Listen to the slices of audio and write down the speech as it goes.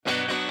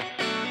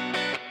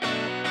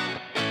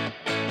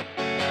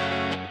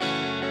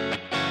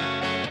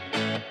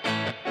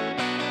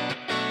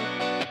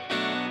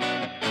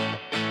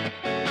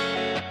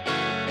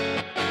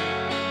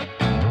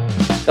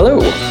Hello,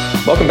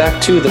 welcome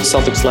back to the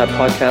Celtics Lab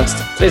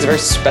podcast. Today's a very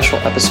special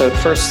episode.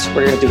 First,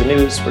 we're going to do the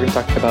news. We're going to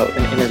talk about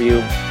an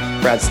interview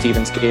Brad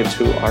Stevens gave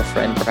to our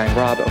friend Brian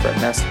Robb over at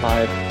Mass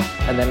Live.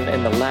 And then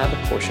in the lab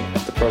portion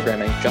of the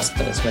programming,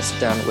 Justin is going to sit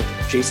down with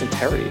Jason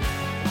Terry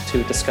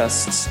to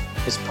discuss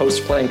his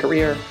post-playing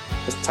career,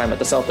 his time at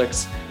the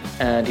Celtics,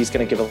 and he's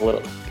going to give a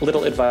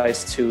little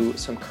advice to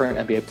some current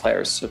NBA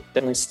players. So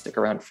definitely stick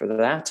around for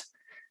that.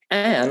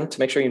 And to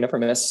make sure you never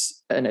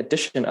miss an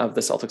edition of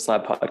the Celtics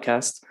Lab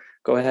podcast,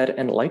 go ahead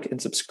and like and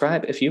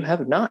subscribe if you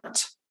have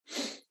not.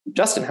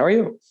 Justin, how are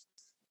you?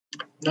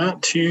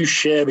 Not too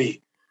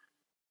shabby.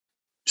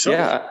 So,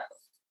 yeah,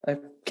 I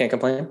can't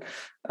complain.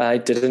 I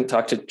didn't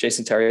talk to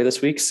Jason Terry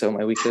this week, so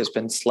my week has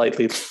been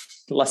slightly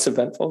less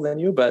eventful than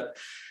you, but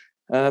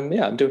I'm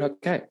doing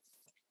okay.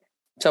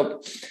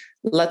 So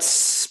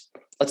let's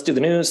do the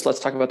news. Let's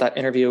talk about that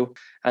interview,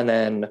 and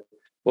then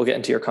we'll get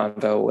into your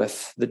convo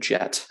with the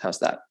Jet. How's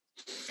that?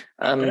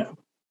 Okay.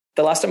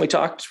 The last time we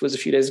talked was a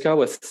few days ago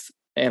with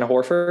Anna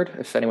Horford.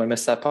 If anyone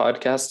missed that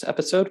podcast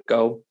episode,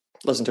 go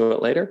listen to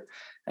it later.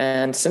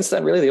 And since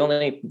then, really the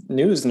only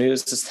news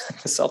is that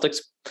the Celtics,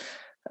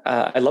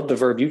 I love the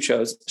verb you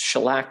chose,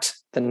 shellacked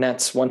the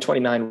Nets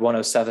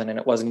 129-107, and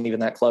it wasn't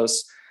even that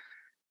close,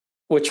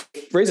 which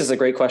raises a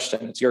great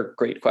question. It's your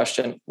great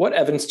question. What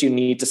evidence do you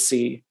need to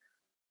see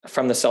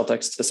from the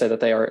Celtics to say that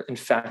they are, in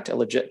fact, a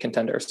legit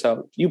contender?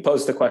 So you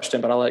posed the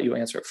question, but I'll let you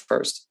answer it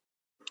first.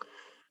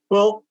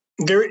 Well,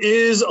 there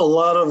is a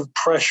lot of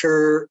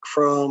pressure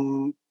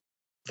from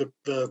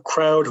the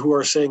crowd who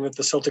are saying that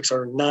the Celtics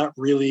are not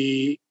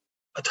really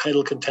a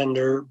title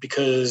contender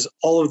because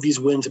all of these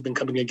wins have been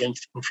coming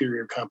against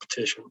inferior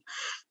competition.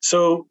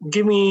 So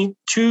give me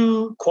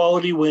two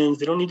quality wins.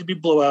 They don't need to be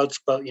blowouts,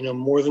 but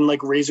more than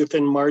like razor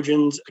thin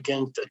margins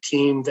against a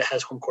team that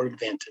has home court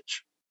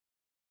advantage.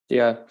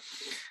 Yeah,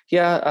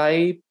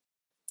 I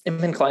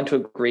am inclined to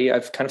agree.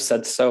 I've kind of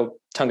said so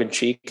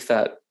tongue-in-cheek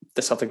that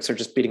the Celtics are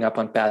just beating up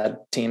on bad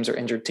teams or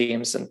injured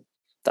teams, and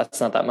that's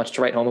not that much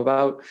to write home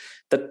about.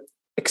 The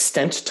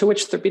extent to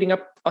which they're beating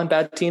up on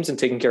bad teams and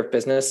taking care of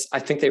business, I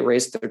think they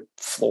raised their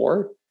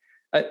floor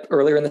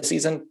earlier in the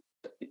season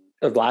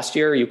of last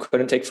year. You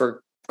couldn't take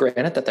for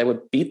granted that they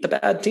would beat the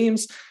bad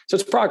teams. So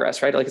it's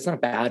progress, right? Like, it's not a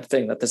bad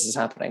thing that this is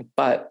happening,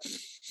 but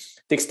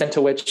the extent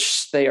to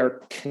which they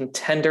are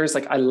contenders,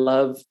 like, I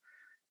love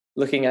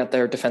looking at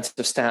their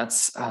defensive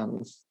stats.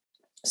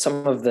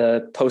 Some of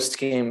the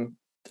post-game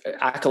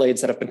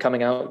accolades that have been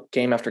coming out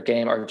game after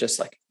game are just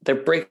like, they're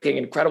breaking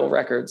incredible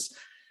records.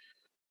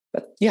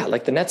 But yeah,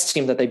 like the Nets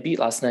team that they beat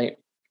last night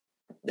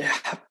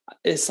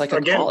is like a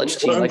college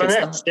team. Like, it's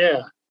not,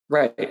 yeah.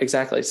 Right,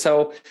 exactly.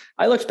 So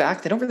I looked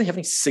back, they don't really have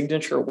any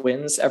signature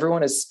wins.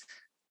 Everyone is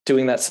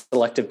doing that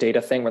selective data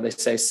thing where they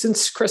say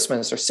since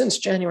Christmas or since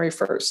January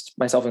 1st,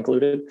 myself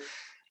included.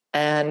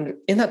 And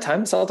in that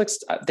time, Celtics,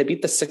 they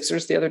beat the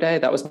Sixers the other day.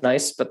 That was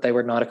nice, but they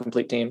were not a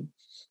complete team.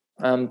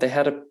 They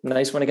had a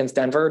nice win against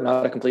Denver,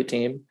 not a complete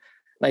team.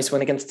 Nice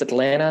win against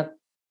Atlanta,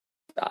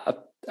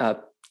 a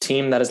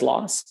team that is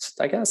lost,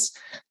 I guess.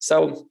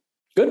 So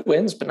good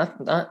wins, but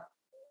not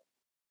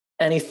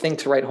anything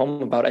to write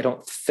home about, I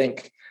don't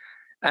think.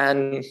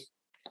 And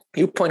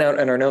you point out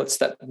in our notes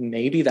that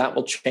maybe that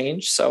will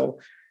change. So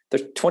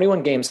there's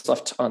 21 games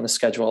left on the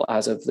schedule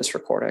as of this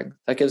recording.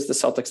 That gives the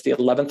Celtics the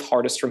 11th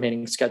hardest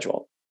remaining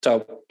schedule.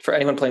 So for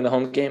anyone playing the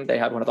home game, they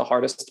had one of the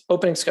hardest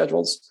opening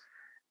schedules,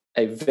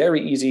 a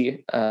very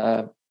easy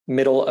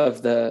middle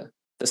of the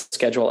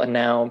schedule, and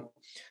now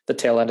the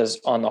tail end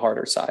is on the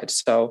harder side.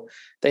 So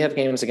they have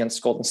games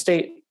against Golden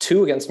State,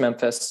 2 against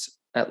Memphis,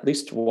 at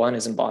least 1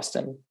 is in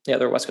Boston. Yeah,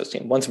 they're a West Coast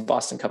team. 1's in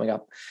Boston coming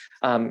up.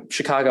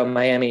 Chicago,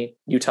 Miami,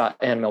 Utah,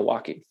 and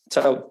Milwaukee.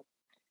 So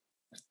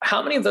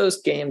how many of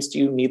those games do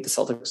you need the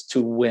Celtics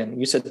to win?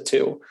 You said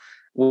 2.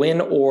 Win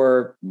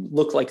or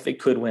look like they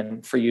could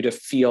win for you to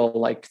feel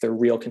like they're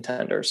real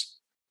contenders?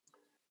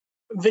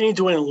 They need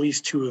to win at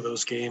least 2 of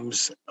those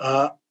games.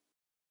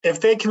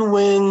 If they can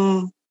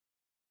win,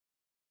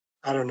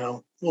 I don't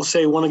know, we'll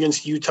say 1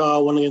 against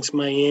Utah, 1 against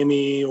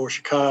Miami or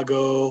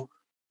Chicago.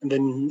 And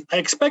then I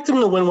expect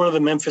them to win one of the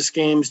Memphis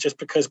games just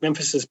because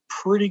Memphis is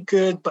pretty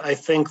good, but I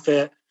think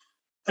they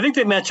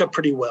match up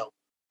pretty well.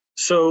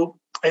 So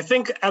I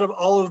think out of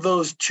all of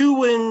those, 2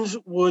 wins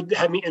would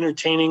have me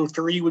entertaining.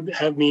 3 would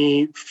have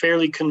me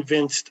fairly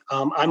convinced.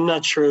 I'm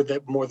not sure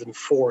that more than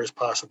 4 is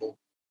possible.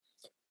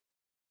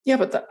 Yeah,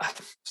 but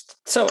out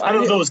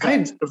of those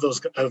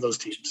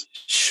teams,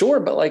 sure.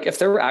 But like, if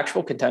there were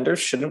actual contenders,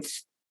 shouldn't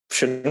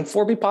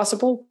 4 be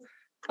possible?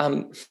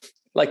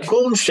 Like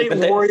Golden State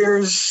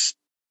Warriors.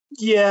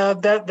 Yeah,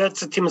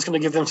 that's a team that's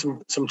going to give them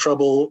some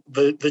trouble.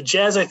 The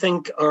Jazz, I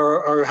think,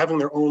 are having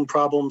their own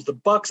problems. The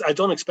Bucks, I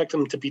don't expect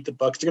them to beat the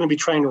Bucks. They're going to be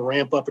trying to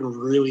ramp up and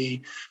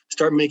really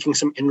start making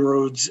some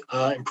inroads,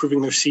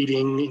 improving their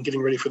seeding and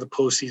getting ready for the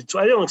postseason. So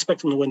I don't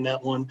expect them to win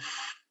that one.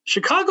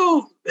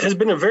 Chicago has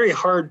been a very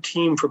hard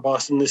team for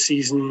Boston this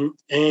season.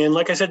 And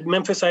like I said,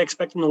 Memphis, I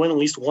expect them to win at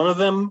least one of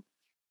them.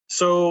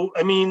 So,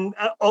 I mean,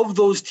 of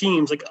those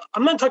teams, like,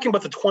 I'm not talking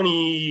about the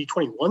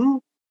 2021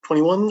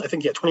 21, I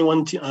think,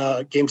 21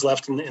 games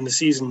left in the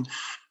season.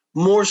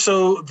 More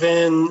so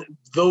than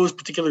those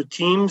particular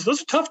teams.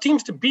 Those are tough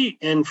teams to beat.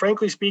 And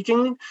frankly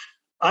speaking,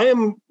 I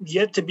am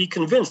yet to be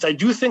convinced. I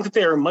do think that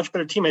they are a much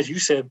better team, as you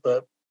said,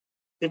 but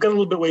they've got a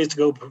little bit ways to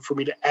go for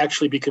me to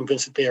actually be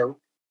convinced that they are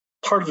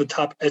part of the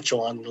top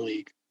echelon in the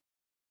league.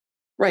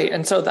 Right.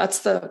 And so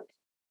it's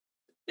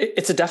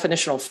a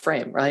definitional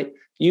frame, right?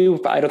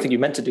 I don't think you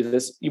meant to do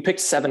this. You picked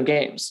 7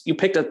 games. You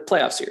picked a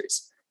playoff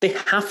series. They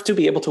have to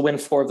be able to win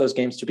 4 of those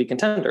games to be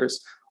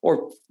contenders,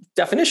 or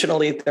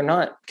definitionally, they're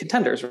not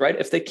contenders, right?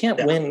 If they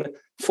can't win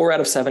 4 out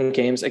of 7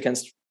 games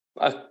against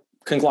a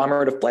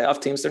conglomerate of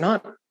playoff teams, they're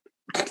not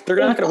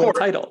going to win a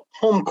title.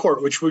 Home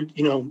court, which would,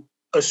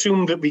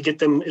 assume that we get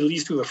them at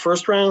least through the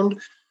first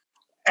round.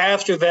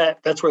 After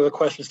that, that's where the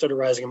questions started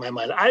rising in my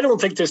mind. I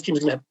don't think this team is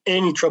going to have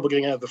any trouble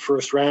getting out of the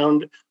first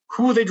round.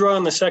 Who they draw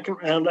in the second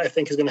round, I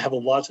think, is going to have a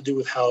lot to do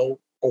with how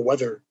or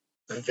whether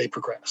they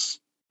progress.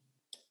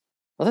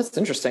 Well, that's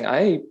interesting.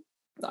 I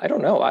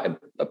don't know.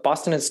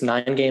 Boston is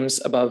 9 games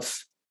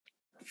above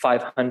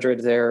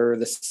 500. They're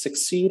the 6th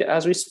seed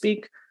as we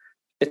speak.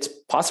 It's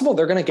possible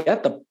they're going to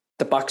get the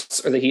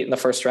Bucks or the Heat in the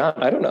first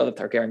round. I don't know that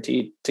they're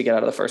guaranteed to get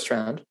out of the first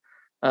round.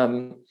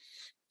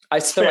 I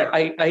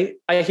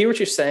hear what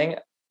you're saying.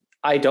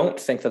 I don't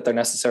think that they're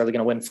necessarily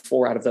going to win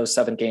 4 out of those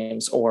 7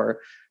 games or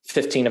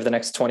 15 of the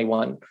next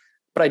 21.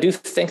 But I do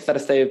think that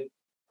if they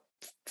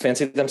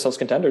fancy themselves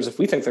contenders, if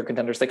we think they're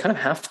contenders, they kind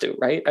of have to,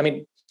 right? I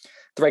mean,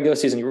 the regular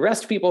season, you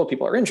rest people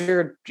are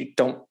injured.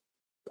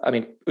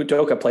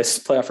 Udoka plays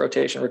playoff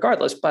rotation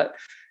regardless, but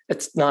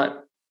it's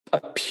not a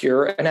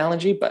pure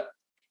analogy. But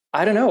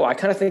I don't know. I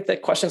kind of think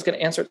that question is going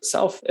to answer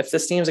itself. If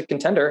this team's a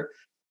contender,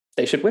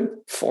 they should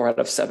win 4 out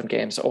of 7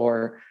 games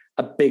or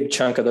a big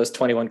chunk of those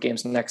 21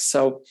 games next.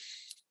 So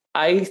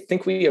I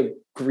think we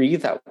agree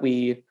that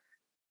we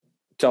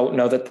don't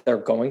know that they're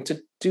going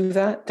to do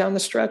that down the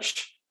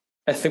stretch.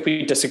 I think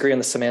we disagree on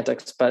the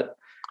semantics, but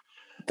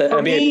the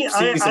NBA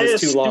season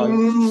is too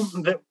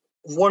long. That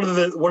one of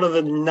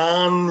the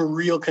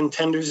non-real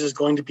contenders is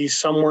going to be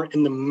somewhere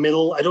in the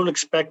middle. I don't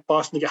expect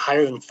Boston to get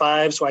higher than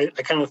 5, so I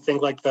kind of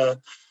think like the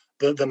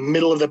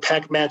middle of the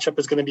pack matchup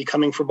is going to be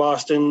coming for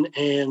Boston,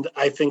 and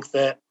I think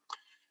that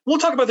we'll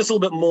talk about this a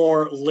little bit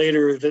more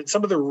later, that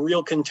some of the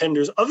real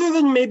contenders, other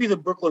than maybe the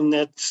Brooklyn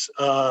Nets,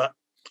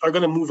 are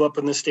going to move up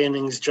in the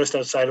standings just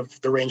outside of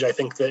the range I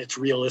think that it's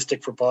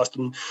realistic for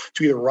Boston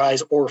to either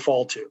rise or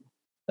fall to.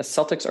 The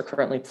Celtics are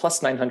currently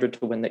plus 900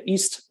 to win the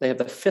East. They have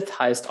the 5th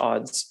highest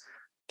odds.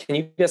 Can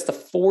you guess the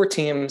 4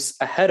 teams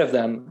ahead of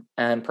them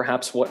and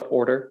perhaps what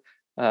order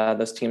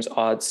those teams'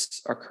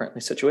 odds are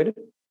currently situated?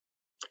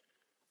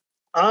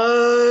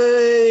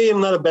 I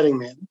am not a betting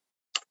man,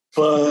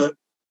 but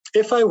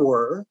if I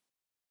were,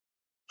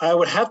 I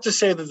would have to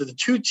say that the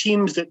 2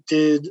 teams that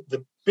did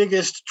the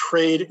biggest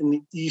trade in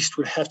the East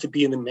would have to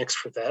be in the mix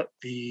for that.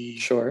 The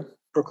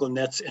Brooklyn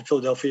Nets and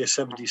Philadelphia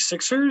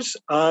 76ers.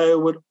 I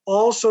would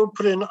also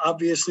put in,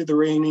 obviously, the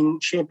reigning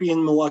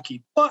champion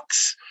Milwaukee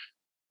Bucks.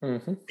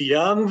 Mm-hmm.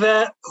 Beyond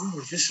that,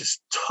 this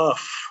is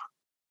tough.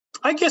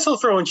 I guess I'll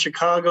throw in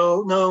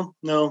Chicago. No.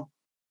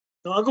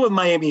 I'll go with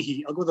Miami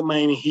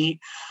Heat.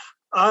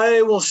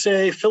 I will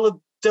say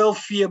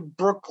Philadelphia,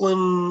 Brooklyn,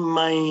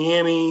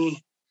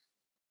 Miami,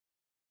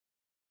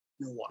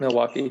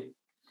 Milwaukee.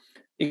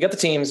 You got the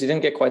teams. You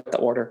didn't get quite the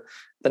order.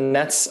 The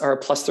Nets are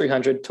plus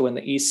 300 to win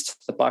the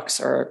East. The Bucks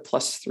are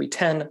plus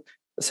 310.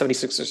 The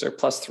 76ers are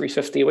plus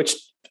 350, which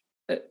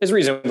is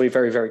reasonably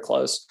very, very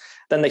close.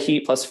 Then the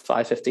Heat plus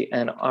 550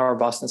 and our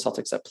Boston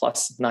Celtics at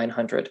plus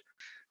 900.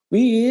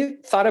 We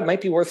thought it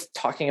might be worth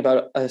talking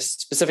about a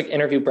specific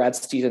interview Brad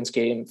Stevens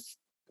gave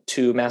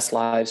to Mass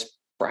Live's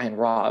Brian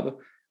Robb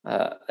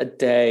a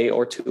day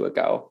or 2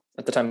 ago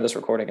at the time of this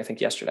recording, I think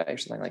yesterday or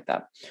something like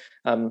that.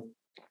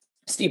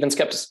 Stevens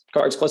kept his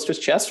cards close to his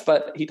chest,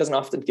 but he doesn't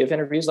often give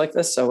interviews like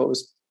this, so it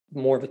was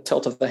more of a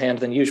tilt of the hand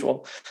than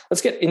usual.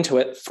 Let's get into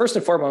it. First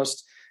and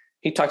foremost,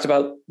 he talked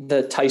about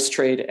the Tice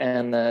trade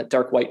and the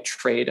Dark White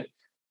trade.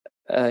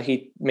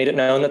 He made it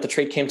known that the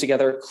trade came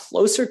together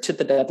closer to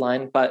the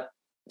deadline, but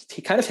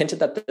he kind of hinted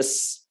that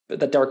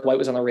the Dark White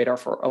was on the radar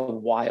for a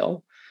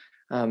while.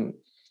 And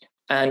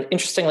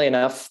interestingly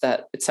enough,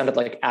 that it sounded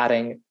like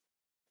adding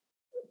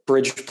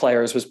bridge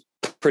players was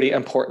pretty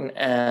important,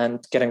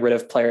 and getting rid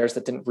of players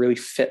that didn't really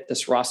fit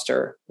this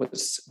roster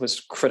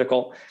was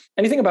critical.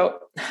 Anything about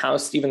how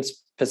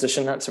Stevens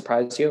positioned that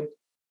surprised you?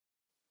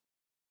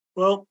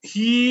 Well,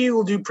 he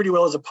will do pretty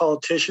well as a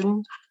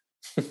politician.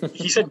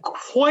 He said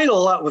quite a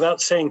lot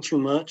without saying too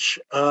much.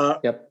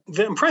 The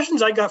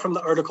impressions I got from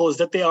the article is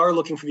that they are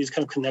looking for these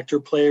kind of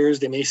connector players.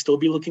 They may still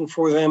be looking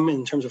for them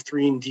in terms of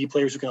 3-and-D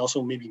players who can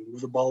also maybe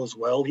move the ball as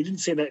well. He didn't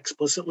say that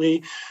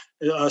explicitly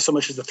so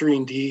much as the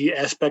 3-and-D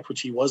aspect,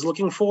 which he was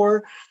looking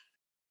for.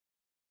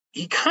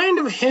 He kind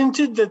of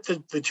hinted that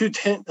the 2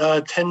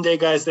 10-day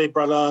guys they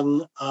brought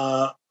on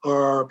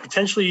are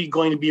potentially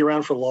going to be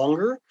around for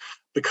longer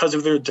because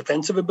of their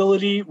defensive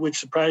ability, which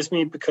surprised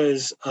me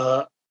because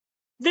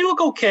they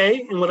look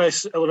okay in what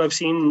I've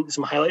seen in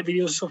some highlight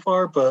videos so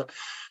far, but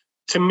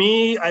To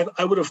me,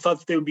 I would have thought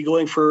that they would be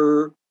going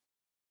for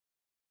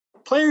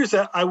players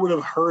that I would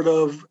have heard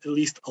of at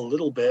least a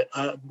little bit.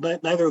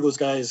 Neither of those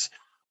guys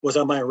was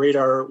on my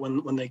radar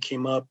when they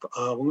came up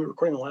when we were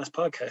recording the last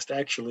podcast,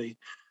 actually.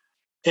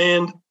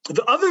 And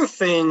the other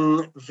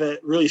thing that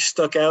really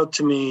stuck out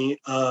to me,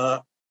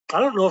 I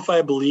don't know if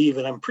I believe,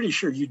 and I'm pretty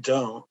sure you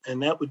don't,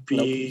 and that would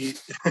be,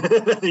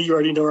 nope. You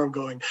already know where I'm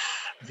going.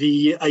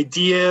 The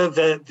idea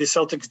that the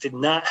Celtics did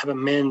not have a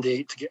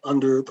mandate to get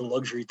under the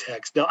luxury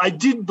tax. Now, I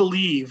did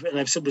believe, and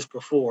I've said this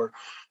before,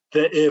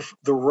 that if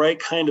the right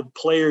kind of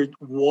player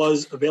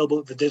was available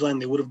at the deadline,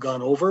 they would have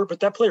gone over, but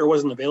that player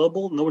wasn't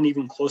available. No one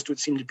even close to it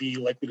seemed to be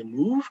likely to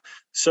move.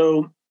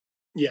 So,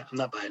 yeah, I'm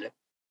not buying it.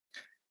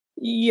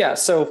 Yeah,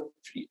 so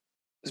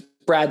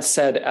Brad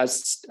said,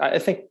 as I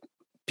think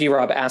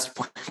P-Rob asked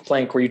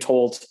blank, were you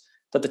told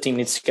that the team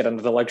needs to get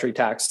under the luxury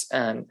tax?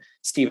 And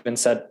Steven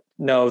said,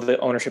 no, the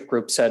ownership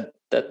group said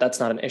that that's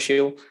not an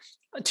issue.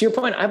 To your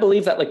point, I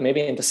believe that like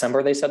maybe in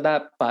December they said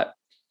that, but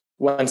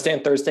Wednesday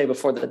and Thursday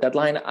before the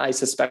deadline, I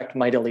suspect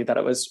mightily that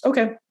it was,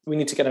 okay, we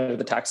need to get under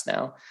the tax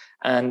now.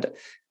 And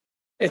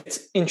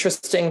it's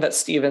interesting that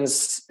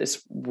Stevens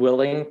is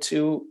willing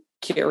to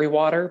carry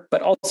water,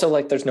 but also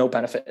like there's no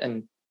benefit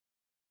in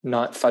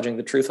not fudging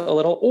the truth a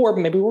little, or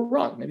maybe we're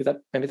wrong. Maybe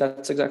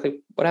that's exactly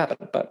what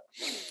happened. But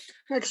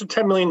so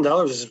 $10 million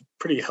is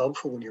pretty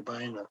helpful when you're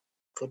buying a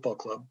football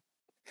club.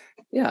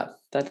 Yeah,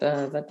 that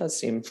does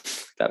seem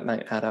that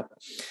might add up.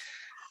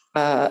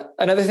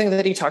 Another thing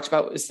that he talked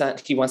about is that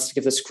he wants to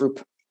give this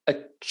group a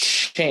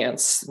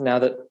chance now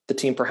that the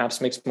team perhaps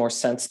makes more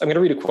sense. I'm going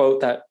to read a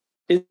quote that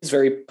is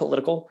very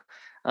political,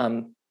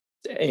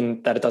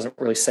 in that it doesn't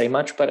really say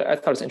much, but I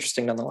thought it was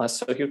interesting nonetheless.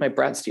 So here's my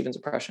Brad Stevens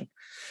impression.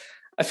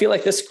 I feel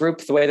like this group,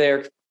 the way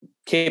they're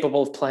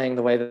capable of playing,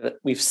 the way that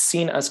we've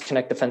seen us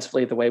connect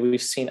defensively, the way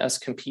we've seen us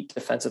compete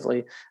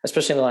defensively,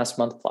 especially in the last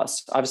month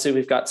plus. Obviously,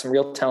 we've got some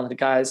real talented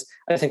guys.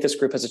 I think this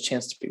group has a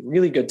chance to be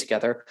really good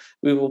together.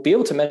 We will be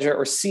able to measure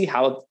or see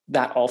how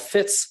that all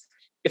fits.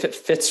 If it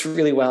fits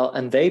really well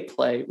and they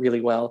play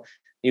really well,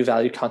 you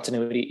value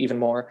continuity even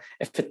more.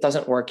 If it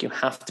doesn't work, you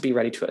have to be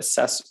ready to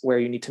assess where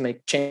you need to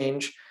make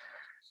change.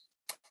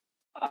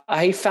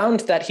 I found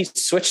that he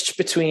switched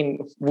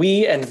between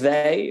we and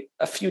they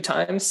a few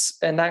times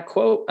in that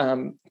quote.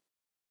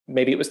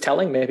 Maybe it was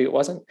telling, maybe it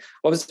wasn't.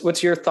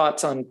 What's your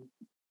thoughts on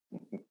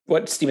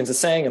what Stevens is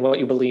saying and what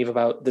you believe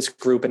about this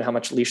group and how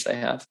much leash they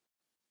have?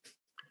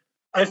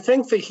 I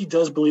think that he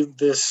does believe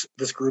this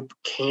group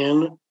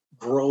can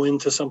grow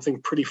into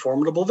something pretty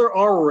formidable. They're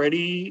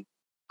already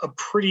a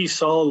pretty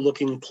solid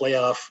looking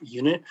playoff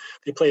unit.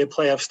 They play a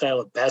playoff style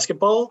of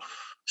basketball.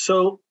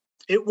 So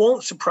it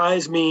won't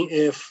surprise me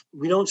if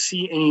we don't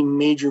see any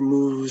major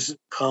moves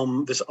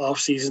come this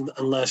offseason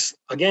unless,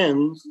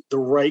 again, the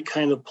right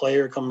kind of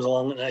player comes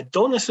along. And I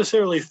don't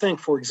necessarily think,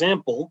 for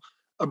example,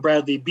 a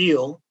Bradley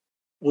Beal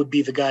would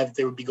be the guy that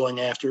they would be going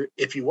after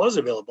if he was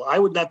available. I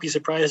would not be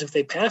surprised if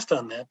they passed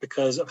on that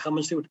because of how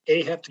much they would,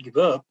 A, have to give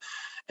up,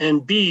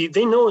 and B,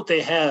 they know what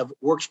they have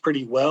works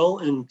pretty well,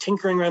 and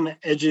tinkering around the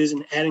edges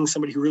and adding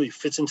somebody who really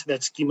fits into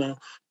that schema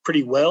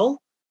pretty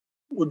well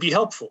would be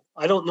helpful.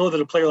 I don't know that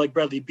a player like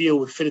Bradley Beal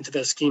would fit into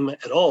that schema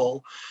at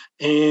all.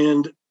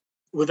 And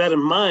with that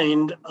in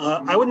mind,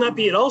 I would not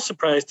be at all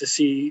surprised to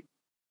see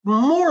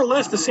more or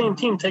less the same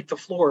team take the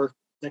floor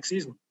next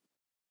season.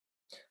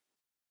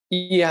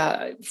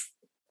 Yeah.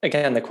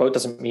 Again, the quote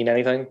doesn't mean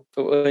anything,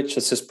 which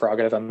is his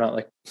prerogative. I'm not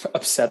like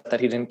upset that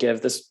he didn't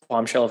give this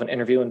bombshell of an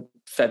interview in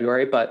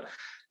February, but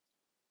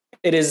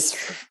it is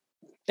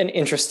an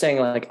interesting,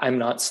 like, I'm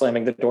not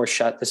slamming the door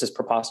shut. This is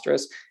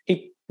preposterous.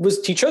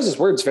 He chose his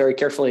words very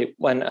carefully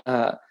when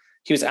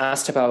he was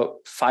asked about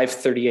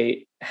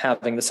 538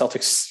 having the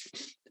Celtics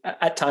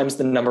at times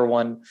the number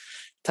one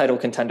title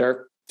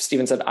contender.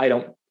 Steven said,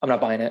 I'm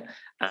not buying it.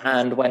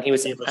 And when he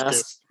was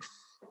asked,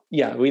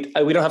 yeah, we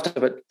don't have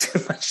to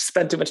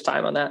spend too much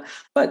time on that.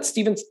 But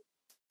Stevens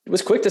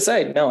was quick to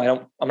say,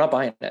 no, I'm not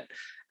buying it.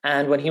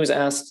 And when he was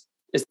asked,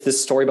 is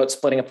this story about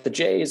splitting up the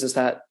Jays, is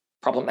that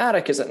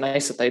problematic? Is it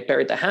nice that they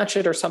buried the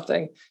hatchet or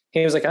something?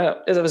 He was like,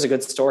 it was a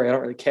good story. I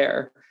don't really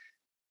care.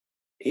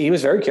 He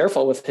was very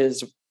careful with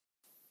his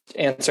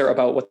answer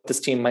about what this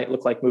team might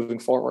look like moving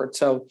forward.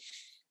 So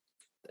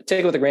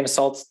take it with a grain of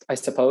salt, I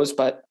suppose,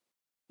 but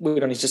we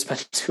don't need to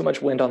spend too much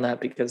wind on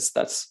that because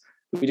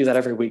we do that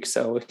every week.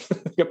 So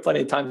we have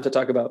plenty of time to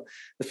talk about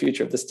the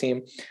future of this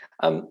team.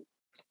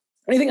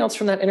 Anything else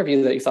from that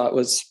interview that you thought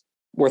was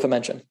worth a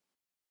mention?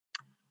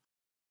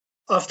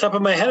 Off the top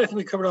of my head, I think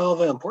we covered all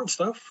the important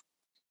stuff.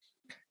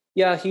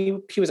 Yeah, he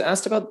was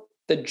asked about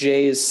the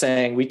Jays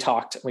saying we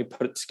talked and we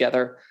put it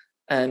together.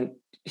 And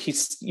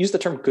he's used the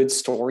term good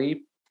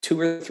story 2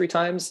 or 3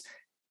 times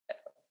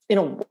in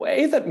a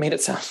way that made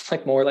it sound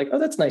like more like, oh,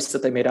 that's nice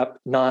that they made up,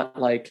 not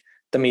like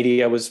the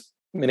media was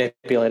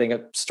manipulating a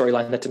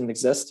storyline that didn't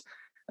exist.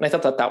 And I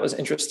thought that was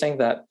interesting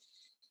that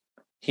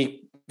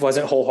he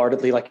wasn't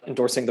wholeheartedly like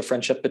endorsing the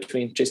friendship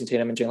between Jason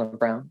Tatum and Jaylen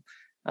Brown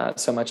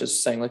so much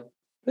as saying like,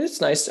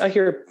 it's nice. I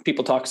hear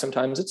people talk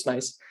sometimes. It's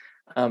nice.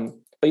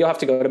 But you'll have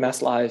to go to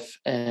Mass Live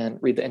and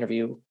read the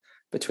interview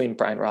between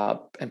Brian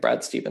Robb and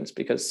Brad Stevens,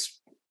 because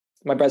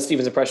my Brad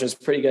Stevens impression is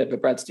pretty good,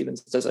 but Brad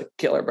Stevens does a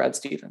killer Brad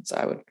Stevens.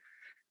 I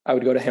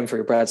would go to him for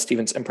your Brad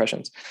Stevens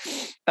impressions.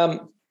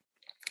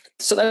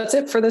 So that's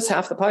it for this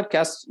half of the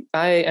podcast.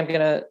 I am going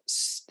to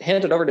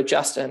hand it over to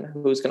Justin,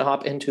 who's going to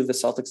hop into the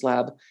Celtics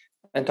lab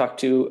and talk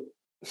to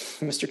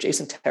Mr.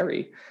 Jason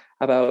Terry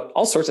about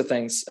all sorts of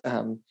things.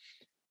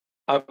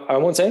 I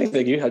won't say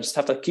anything. You just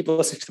have to keep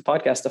listening to the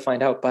podcast to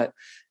find out, but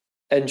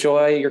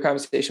enjoy your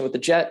conversation with the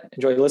Jet.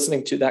 Enjoy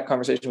listening to that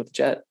conversation with the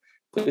Jet.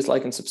 Please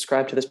like and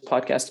subscribe to this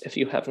podcast if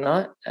you have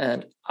not.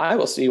 And I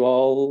will see you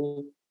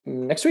all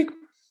next week.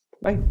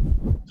 Bye.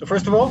 So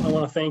first of all, I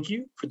want to thank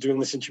you for doing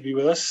this interview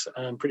with us.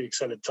 I'm pretty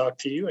excited to talk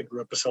to you. I grew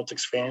up a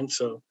Celtics fan,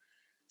 so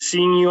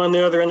seeing you on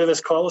the other end of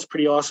this call is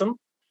pretty awesome.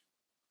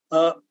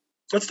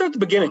 Let's start at the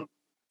beginning,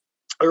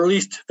 or at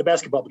least the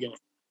basketball beginning.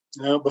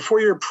 Before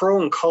your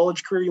pro and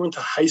college career, you went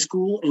to high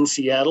school in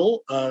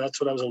Seattle.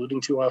 That's what I was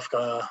alluding to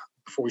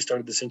before we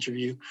started this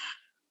interview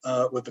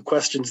with the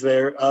questions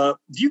there.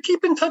 Do you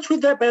keep in touch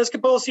with that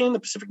basketball scene, the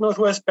Pacific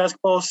Northwest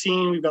basketball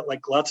scene? We've got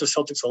like lots of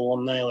Celtics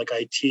alumni like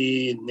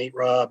IT and Nate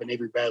Robb and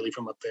Avery Bradley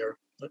from up there.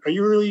 Are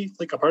you really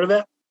like a part of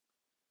that?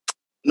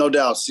 No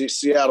doubt.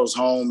 Seattle's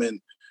home,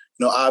 and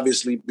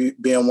obviously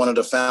being one of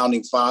the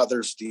founding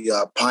fathers,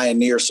 the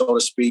pioneer, so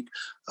to speak,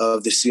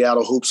 of the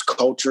Seattle hoops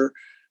culture.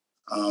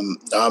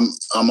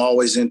 I'm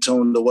always in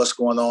tune to what's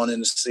going on in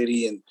the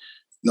city, and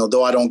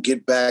though I don't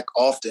get back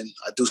often,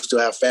 I do still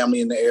have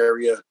family in the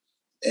area.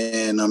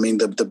 And I mean,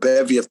 the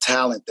bevy of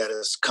talent that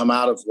has come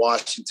out of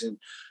Washington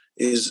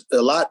is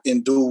a lot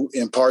due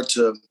in part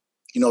to,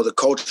 the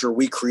culture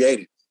we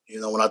created.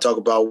 When I talk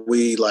about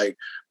we, like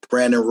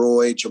Brandon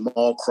Roy,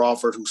 Jamal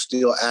Crawford, who's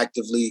still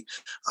actively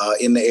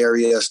in the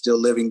area, still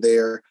living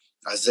there,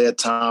 Isaiah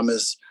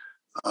Thomas,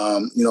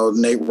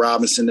 Nate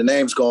Robinson, the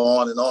names go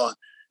on and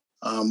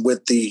on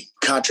with the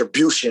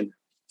contribution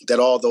that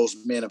all those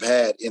men have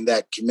had in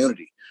that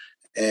community.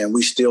 And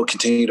we still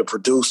continue to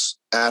produce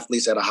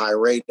athletes at a high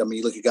rate. I mean,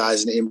 you look at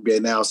guys in the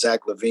NBA now,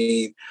 Zach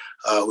LaVine,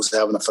 who's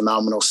having a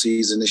phenomenal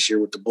season this year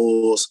with the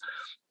Bulls.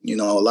 A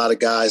lot of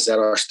guys that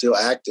are still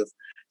active,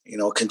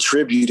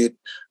 contributed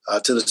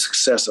to the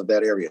success of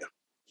that area.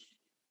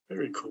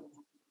 Very cool.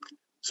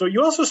 So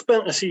you also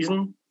spent a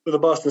season with the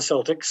Boston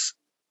Celtics.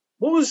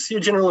 What was your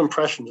general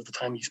impression of the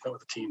time you spent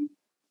with the team?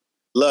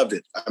 Loved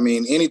it. I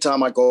mean,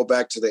 anytime I go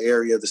back to the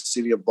area, the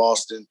city of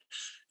Boston,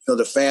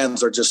 the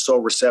fans are just so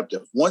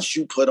receptive. Once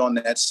you put on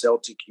that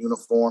Celtic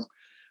uniform,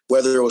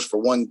 whether it was for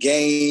one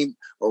game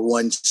or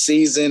one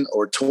season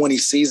or 20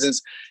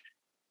 seasons,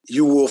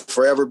 you will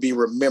forever be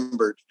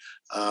remembered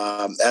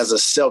as a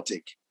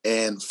Celtic.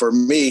 And for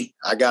me,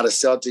 I got a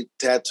Celtic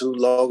tattoo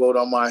logoed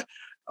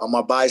on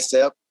my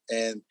bicep.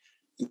 And,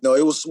 it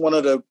was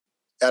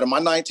out of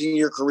my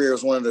 19-year career, it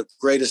was one of the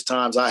greatest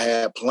times I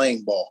had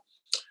playing ball.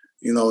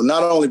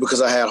 Not only because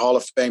I had Hall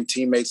of Fame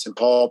teammates in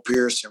Paul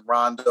Pierce and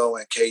Rondo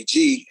and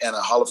KG and a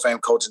Hall of Fame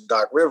coach in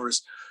Doc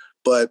Rivers,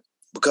 but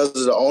because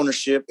of the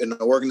ownership and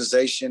the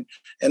organization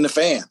and the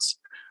fans.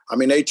 I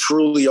mean, they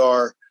truly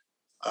are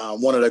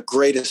one of the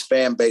greatest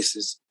fan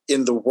bases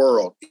in the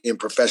world in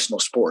professional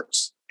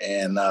sports.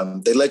 And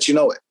they let you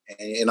know it.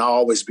 And I'll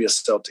always be a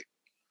Celtic.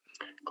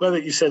 Glad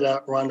that you said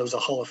Rondo's a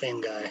Hall of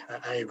Fame guy.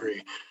 I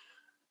agree.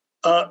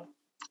 Now,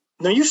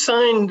 you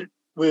signed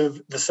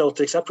with the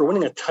Celtics after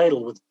winning a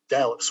title with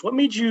Dallas. What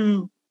made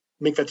you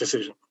make that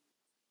decision?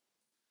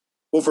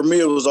 Well, for me,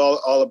 it was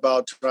all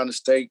about trying to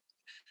stay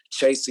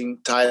chasing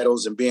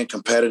titles and being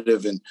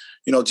competitive, and,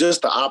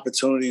 just the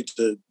opportunity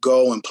to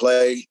go and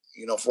play,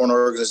 for an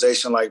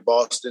organization like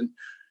Boston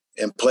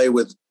and play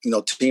with,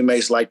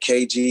 teammates like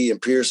KG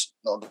and Pierce.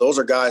 Those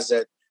are guys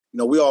that,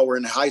 we all were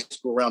in high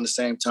school around the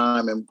same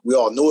time, and we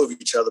all knew of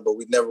each other, but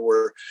we never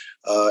were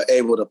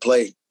able to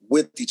play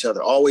with each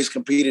other. Always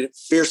competed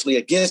fiercely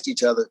against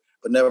each other,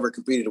 but never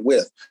competed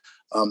with.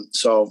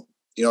 So,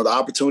 the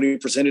opportunity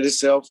presented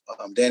itself.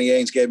 Danny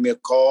Ainge gave me a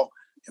call,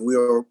 and we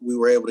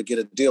were able to get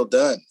a deal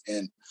done.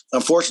 And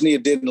unfortunately,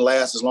 it didn't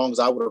last as long as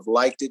I would have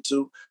liked it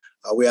to.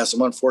 We had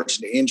some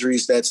unfortunate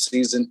injuries that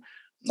season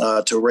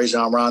to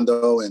Rajon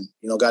Rondo, and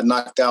got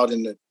knocked out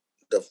in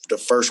the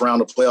first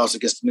round of playoffs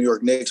against the New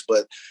York Knicks.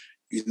 But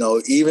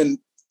even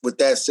with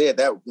that said,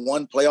 that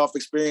one playoff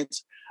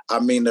experience, I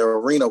mean, the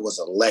arena was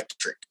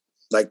electric.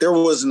 Like, there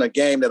wasn't a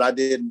game that I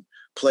didn't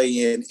play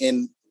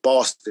in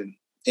Boston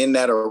in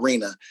that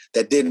arena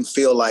that didn't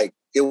feel like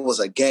it was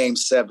a game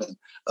 7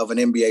 of an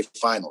NBA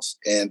Finals.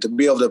 And to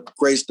be able to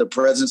grace the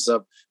presence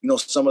of,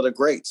 some of the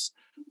greats.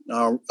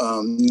 Tommy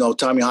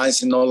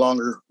Heinsohn no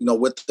longer,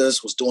 with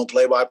us, was doing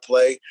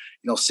play-by-play,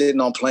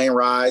 sitting on plane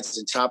rides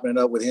and chopping it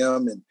up with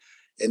him.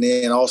 And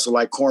then also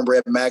like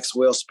Cornbread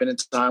Maxwell, spending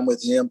time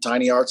with him,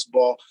 Tiny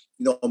Archibald,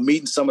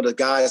 meeting some of the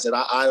guys that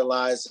I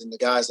idolized and the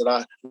guys that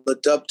I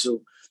looked up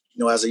to,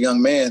 as a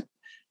young man.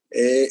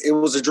 It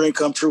was a dream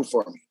come true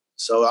for me.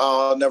 So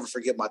I'll never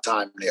forget my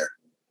time there.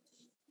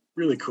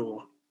 Really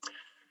cool.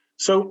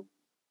 So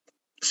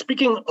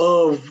speaking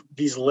of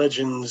these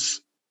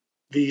legends,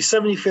 The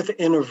 75th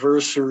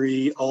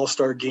anniversary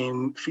All-Star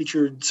game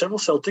featured several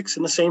Celtics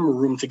in the same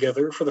room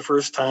together for the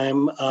first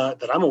time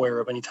that I'm aware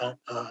of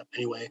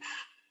anyway.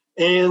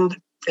 And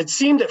it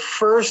seemed at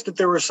first that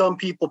there were some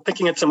people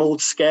picking at some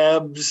old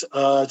scabs.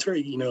 It's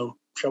very,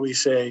 shall we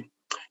say,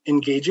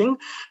 engaging.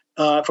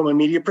 From a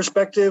media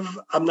perspective,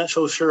 I'm not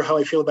so sure how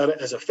I feel about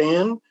it as a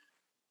fan.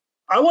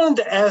 I wanted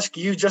to ask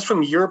you, just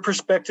from your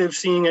perspective,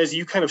 seeing as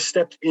you kind of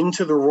stepped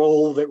into the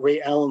role that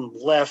Ray Allen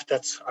left,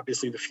 that's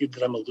obviously the feud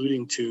that I'm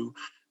alluding to.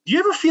 Do you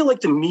ever feel like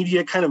the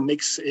media kind of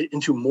makes it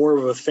into more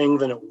of a thing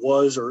than it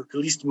was, or at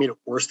least made it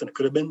worse than it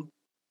could have been?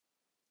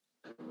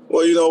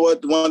 Well, you know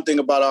what? The one thing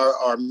about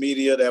our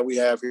media that we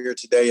have here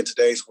today in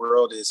today's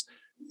world is,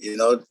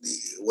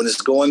 when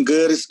it's going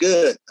good, it's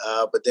good.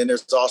 But then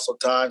there's also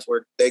times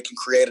where they can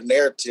create a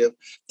narrative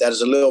that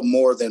is a little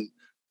more than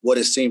what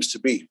it seems to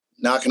be.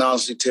 Now, I can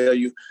honestly tell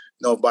you,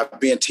 by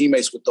being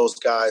teammates with those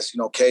guys,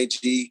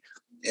 KG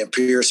and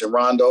Pierce and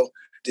Rondo,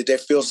 did they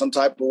feel some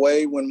type of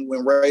way when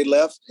Ray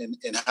left and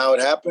how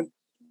it happened?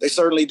 They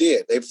certainly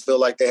did. They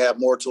feel like they have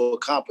more to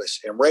accomplish.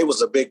 And Ray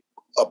was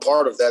a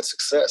part of that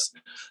success.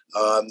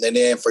 And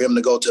then for him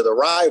to go to the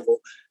rival,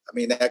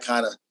 that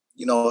kind of,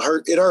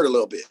 hurt a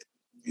little bit,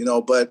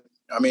 but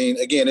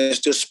again, it's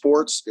just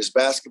sports, it's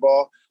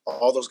basketball.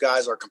 All those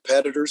guys are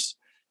competitors.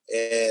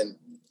 And,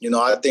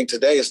 I think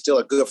today is still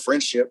a good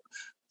friendship.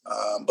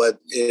 But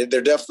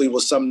there definitely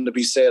was something to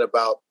be said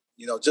about,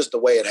 just the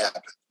way it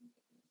happened.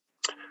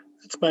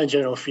 That's my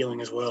general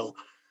feeling as well.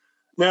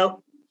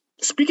 Now,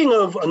 speaking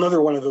of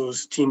another one of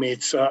those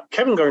teammates,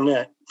 Kevin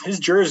Garnett, his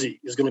jersey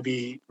is going to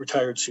be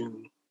retired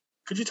soon.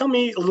 Could you tell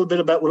me a little bit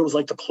about what it was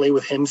like to play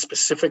with him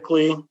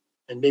specifically,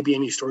 and maybe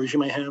any stories you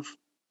might have?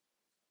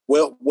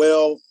 Well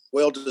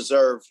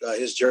deserved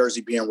his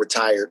jersey being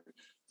retired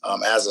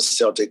as a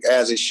Celtic,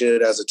 as it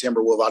should, as a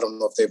Timberwolf. I don't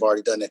know if they've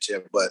already done that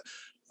yet, but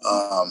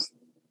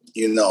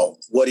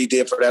what he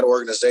did for that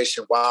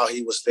organization while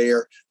he was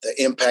there, the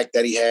impact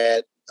that he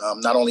had,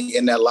 not only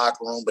in that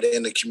locker room but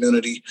in the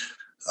community.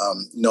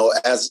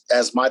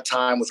 As my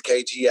time with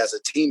KG as a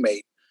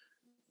teammate,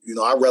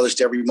 I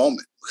relished every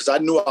moment because I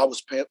knew I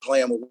was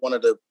playing with one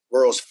of the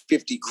world's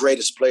 50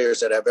 greatest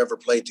players that have ever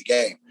played the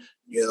game.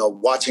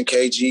 Watching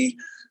KG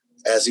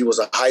as he was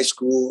a high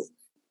school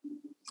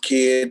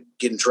kid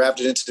getting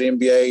drafted into the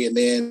NBA, and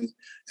then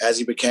as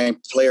he became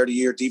player of the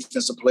year,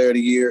 defensive player of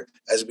the year,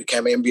 as he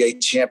became an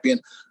NBA champion,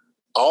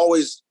 I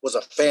always was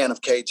a fan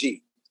of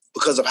KG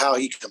because of how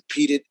he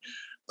competed,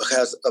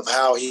 because of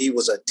how he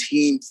was a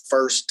team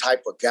first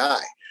type of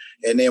guy.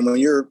 And then when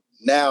you're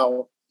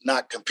now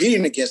not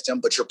competing against him,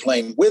 but you're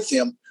playing with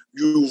him,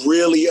 you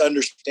really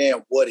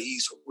understand what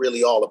he's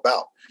really all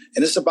about.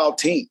 And it's about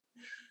team.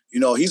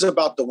 He's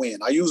about the win.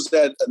 I use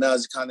that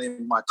as kind of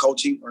in my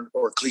coaching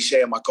or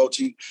cliche in my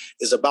coaching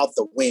is about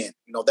the win.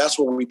 That's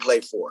what we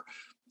play for,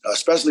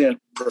 especially in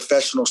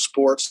professional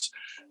sports.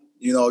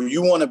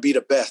 You want to be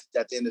the best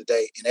at the end of the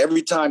day. And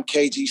every time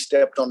KG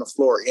stepped on the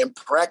floor in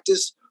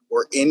practice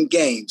or in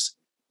games,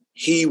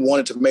 he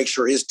wanted to make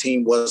sure his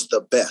team was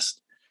the best.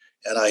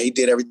 And he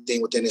did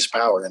everything within his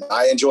power. And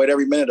I enjoyed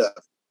every minute of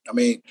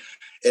it.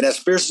 And as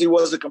fierce as he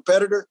was a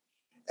competitor,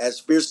 as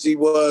fierce as he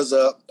was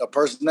a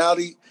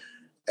personality,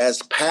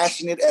 as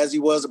passionate as he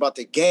was about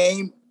the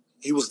game,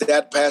 he was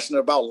that passionate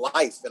about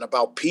life and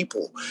about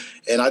people.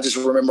 And I just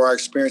remember our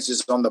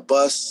experiences on the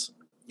bus,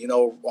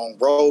 on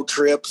road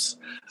trips.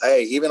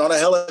 Hey, even on a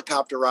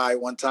helicopter ride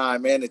one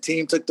time, man, the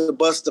team took the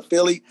bus to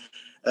Philly.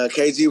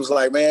 KG was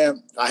like,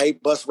 man, I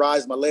hate bus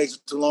rides. My legs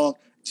are too long.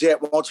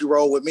 Jet, won't you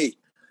roll with me?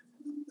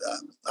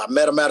 I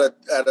met him at a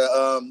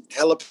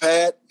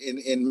helipad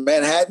in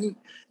Manhattan.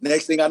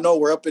 Next thing I know,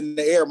 we're up in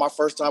the air. My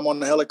first time on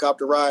the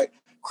helicopter ride,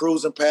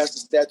 cruising past the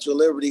Statue of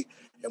Liberty,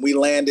 and we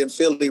land in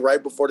Philly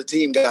right before the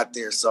team got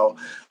there. So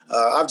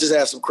I've just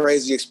had some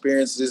crazy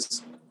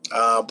experiences,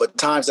 but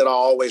times that I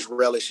always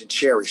relish and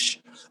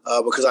cherish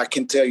because I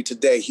can tell you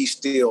today, he's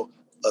still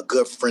a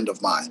good friend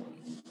of mine.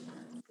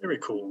 Very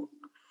cool.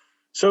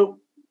 So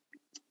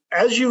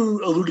as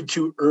you alluded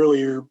to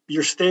earlier,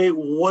 your stay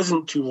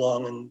wasn't too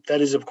long, and that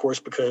is, of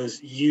course,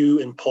 because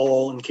you and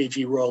Paul and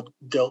KG were all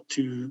dealt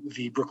to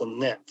the Brooklyn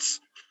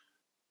Nets.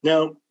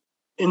 Now,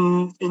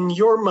 in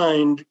your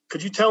mind,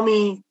 could you tell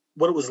me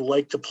what it was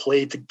like to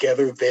play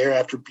together there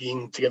after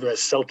being together as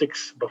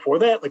Celtics before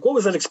that? Like, what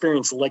was that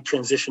experience like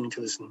transitioning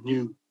to this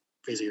new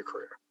phase of your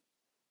career?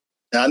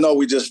 Now, I know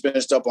we just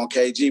finished up on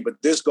KG, but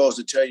this goes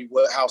to tell you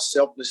how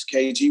selfless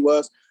KG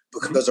was,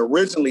 because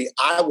originally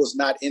I was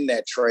not in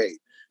that trade.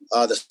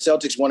 The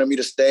Celtics wanted me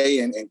to stay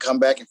and come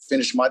back and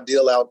finish my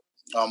deal out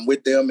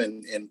with them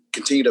and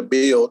continue to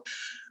build.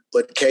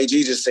 But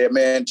KG just said,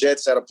 man,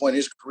 Jet's at a point in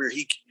his career,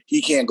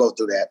 he can't go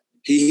through that.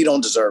 He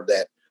don't deserve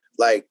that.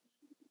 Like,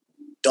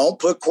 don't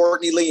put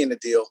Courtney Lee in the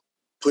deal.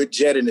 Put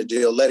Jet in the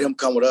deal. Let him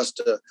come with us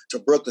to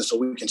Brooklyn so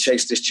we can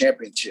chase this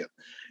championship.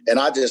 And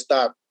I just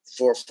thought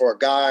for a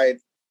guy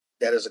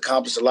that has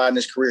accomplished a lot in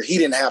his career, he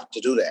didn't have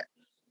to do that.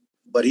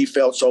 But he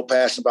felt so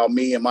passionate about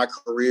me and my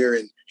career,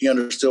 and he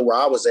understood where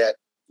I was at,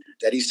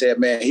 that he said,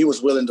 man, he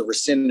was willing to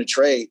rescind the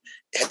trade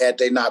had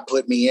they not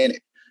put me in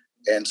it.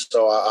 And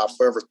so I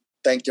forever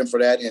thank them for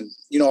that. And,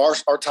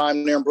 our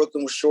time there in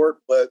Brooklyn was short,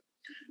 but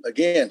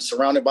again,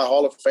 surrounded by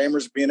Hall of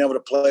Famers, being able to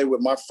play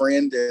with my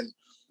friend and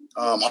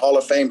Hall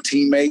of Fame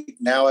teammate,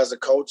 now as a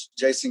coach,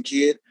 Jason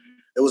Kidd,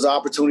 it was an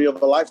opportunity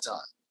of a lifetime.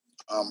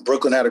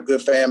 Brooklyn had a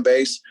good fan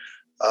base.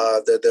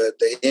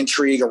 The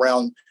intrigue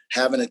around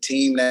having a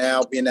team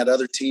now, being that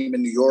other team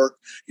in New York,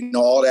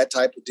 all that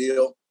type of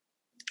deal,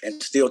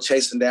 and still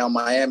chasing down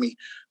Miami,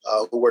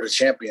 who were the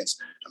champions.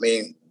 I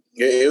mean,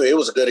 it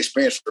was a good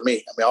experience for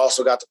me. I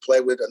also got to play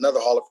with another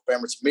Hall of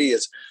Famer to me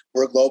is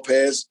Brooke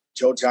Lopez,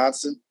 Joe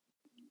Johnson,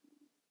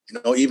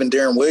 even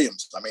Darren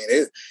Williams. I mean,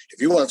 if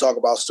you want to talk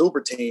about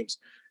super teams,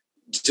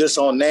 just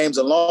on names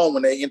alone,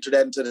 when they enter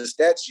that into the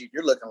stat sheet,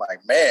 you're looking like,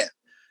 man,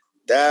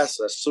 that's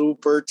a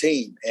super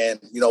team. And,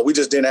 we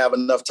just didn't have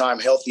enough time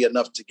healthy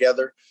enough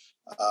together.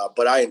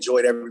 But I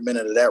enjoyed every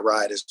minute of that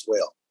ride as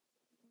well.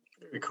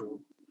 Very cool.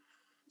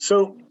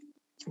 So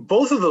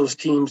both of those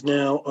teams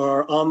now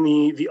are on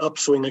the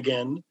upswing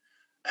again,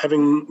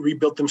 having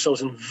rebuilt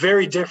themselves in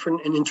very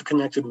different and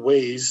interconnected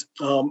ways.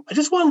 I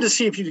just wanted to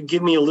see if you could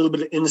give me a little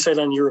bit of insight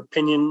on your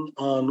opinion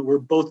on where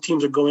both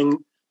teams are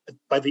going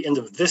by the end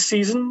of this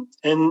season,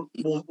 and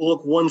we'll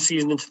look one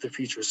season into the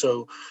future.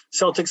 So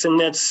Celtics and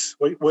Nets,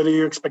 what are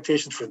your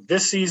expectations for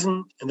this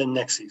season and then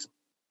next season?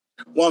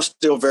 Well, I'm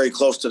still very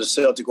close to the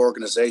Celtic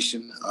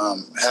organization.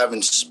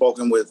 Having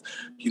spoken with,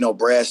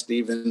 Brad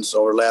Stevens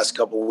over the last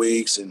couple of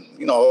weeks and,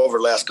 over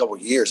the last couple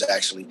of years,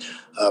 actually.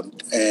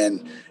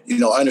 And,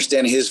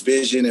 understanding his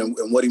vision and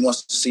what he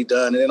wants to see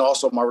done. And then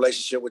also my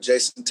relationship with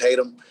Jason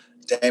Tatum.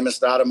 Damon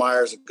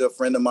Stoudemire is a good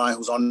friend of mine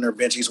who's on their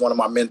bench. He's one of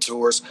my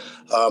mentors.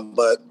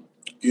 But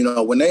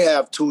when they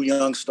have two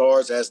young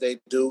stars, as they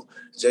do,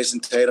 Jason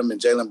Tatum and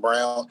Jaylen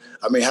Brown,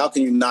 I mean, how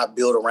can you not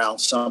build around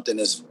something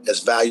as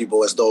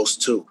valuable as those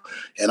two?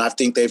 And I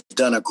think they've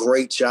done a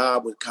great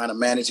job with kind of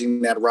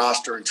managing that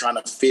roster and trying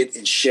to fit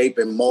and shape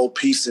and mold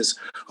pieces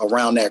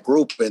around that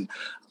group. And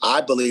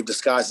I believe the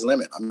sky's the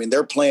limit. I mean,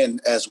 they're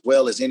playing as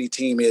well as any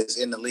team is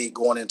in the league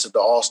going into the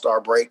All-Star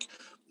break.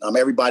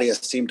 Everybody has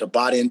seemed to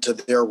buy into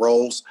their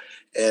roles.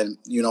 And,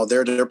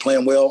 they're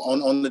playing well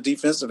on the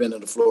defensive end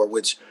of the floor,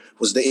 which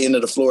was the end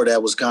of the floor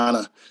that was kind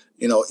of,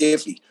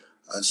 iffy.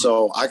 And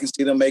so I can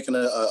see them making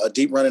a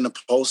deep run in the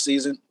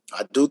postseason.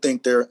 I do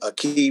think they're a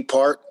key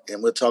part,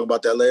 and we'll talk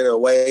about that later,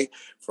 away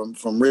from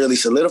really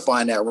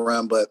solidifying that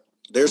run. But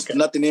there's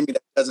nothing in me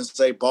that doesn't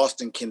say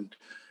Boston can,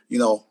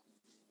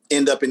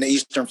 end up in the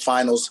Eastern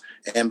Finals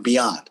and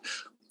beyond.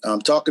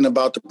 Talking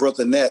about the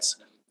Brooklyn Nets,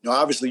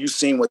 obviously you've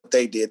seen what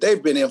they did.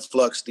 They've been in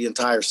flux the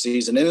entire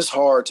season, and it's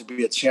hard to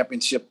be a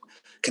championship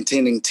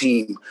contending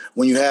team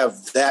when you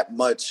have that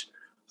much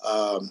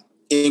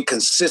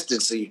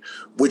inconsistency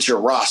with your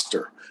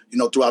roster,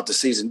 throughout the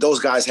season. Those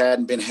guys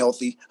hadn't been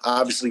healthy.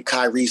 Obviously,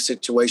 Kyrie's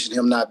situation,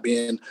 him not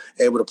being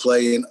able to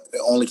play in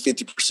only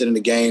 50% of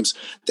the games,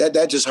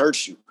 that just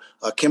hurts you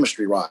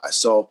chemistry-wise.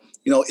 So,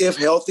 if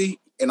healthy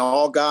and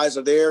all guys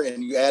are there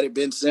and you added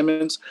Ben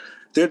Simmons,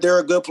 they're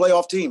a good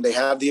playoff team. They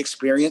have the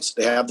experience.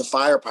 They have the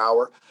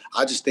firepower.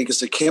 I just think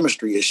it's a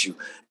chemistry issue.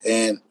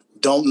 And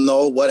don't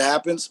know what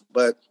happens,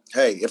 but,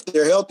 hey, if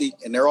they're healthy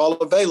and they're all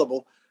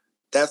available,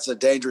 that's a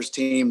dangerous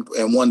team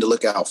and one to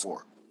look out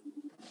for.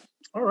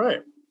 All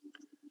right.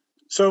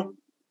 So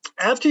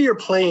after your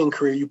playing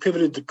career, you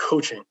pivoted to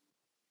coaching.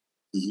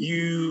 Mm-hmm.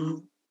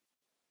 You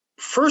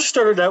first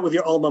started out with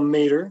your alma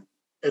mater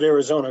at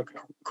Arizona,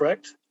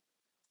 correct?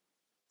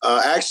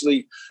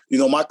 Actually,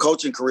 my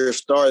coaching career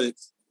started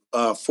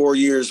 4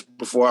 years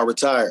before I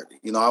retired.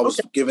 I was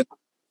given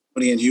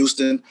in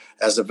Houston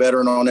as a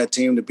veteran on that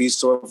team to be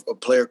sort of a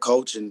player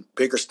coach, and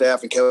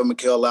Bickerstaff and Kevin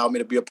McHale allowed me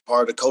to be a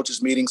part of the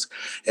coaches meetings.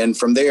 And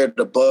from there,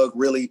 the bug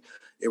really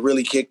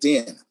kicked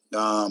in.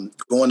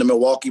 Going to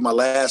Milwaukee, my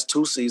last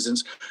 2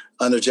 seasons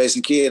under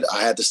Jason Kidd,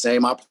 I had the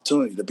same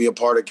opportunity to be a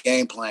part of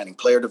game planning,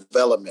 player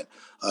development,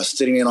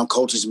 sitting in on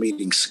coaches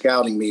meetings,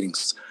 scouting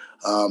meetings.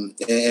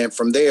 And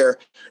from there,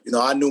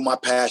 I knew my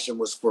passion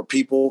was for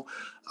people.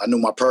 I knew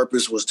my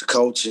purpose was to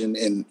coach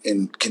and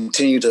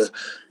continue to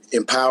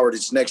empower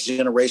this next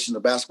generation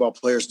of basketball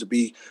players to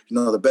be,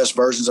 the best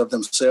versions of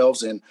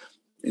themselves. And,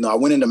 I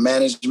went into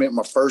management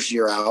my first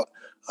year out.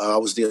 I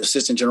was the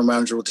assistant general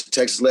manager with the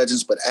Texas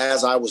Legends. But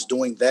as I was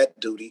doing that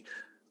duty,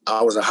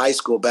 I was a high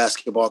school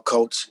basketball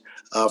coach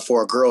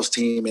for a girls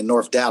team in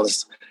North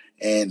Dallas.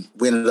 And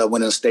we ended up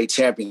winning a state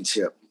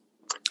championship.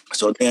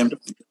 So then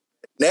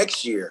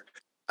next year,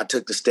 I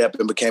took the step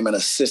and became an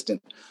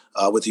assistant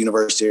with the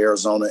University of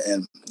Arizona.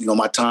 And,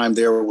 my time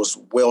there was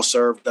well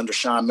served under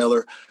Sean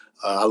Miller.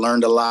 I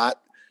learned a lot.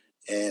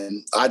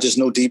 And I just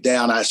knew deep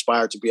down I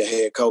aspired to be a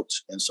head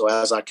coach. And so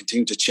as I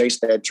continued to chase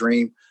that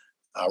dream,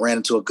 I ran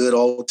into a good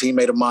old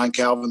teammate of mine,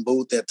 Calvin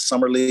Booth, at the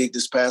Summer League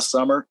this past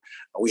summer.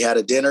 We had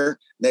a dinner.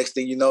 Next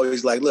thing you know,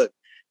 he's like, look,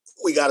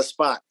 we got a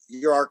spot.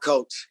 You're our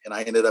coach. And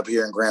I ended up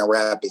here in Grand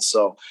Rapids.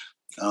 So,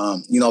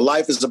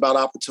 life is about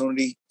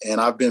opportunity.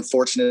 And I've been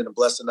fortunate and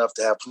blessed enough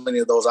to have plenty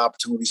of those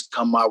opportunities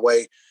come my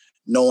way,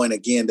 knowing,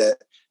 again, that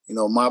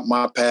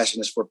my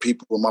passion is for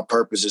people, and my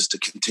purpose is to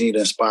continue to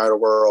inspire the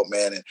world,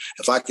 man. And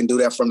if I can do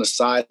that from the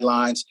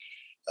sidelines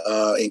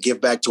and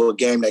give back to a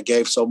game that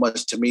gave so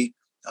much to me,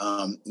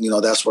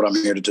 that's what I'm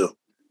here to do.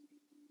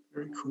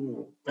 Very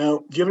cool. Now,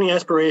 do you have any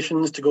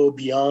aspirations to go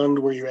beyond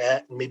where you're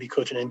at and maybe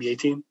coach an NBA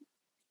team?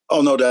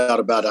 Oh, no doubt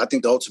about it. I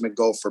think the ultimate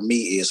goal for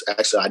me is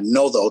I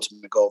know the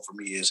ultimate goal for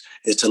me is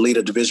to lead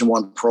a Division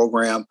I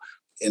program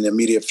in the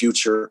immediate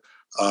future,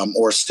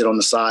 or sit on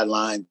the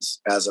sidelines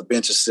as a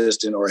bench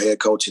assistant or head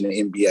coach in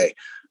the NBA.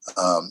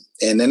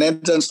 And then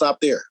it doesn't stop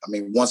there. I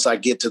mean, once I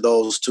get to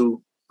those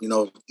two,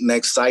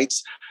 next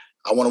sites,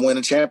 I want to win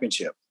a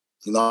championship.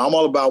 I'm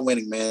all about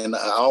winning, man.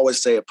 I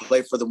always say I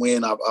play for the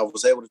win. I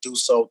was able to do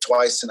so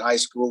twice in high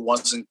school,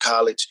 once in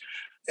college,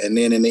 and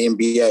then in the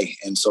NBA.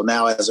 And so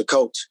now as a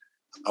coach,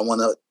 I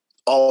want to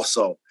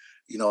also,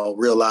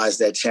 realize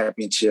that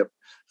championship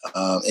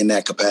in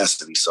that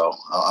capacity. So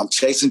I'm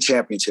chasing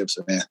championships,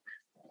 man.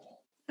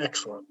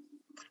 Excellent.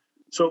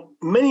 So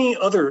many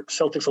other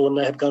Celtics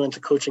alumni have gone into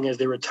coaching as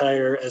they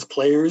retire as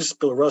players.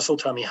 Bill Russell,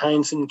 Tommy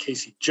Heinsohn,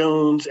 Casey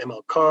Jones,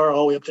 ML Carr,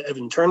 all the way up to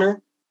Evan Turner.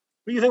 What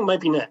do you think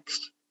might be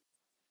next?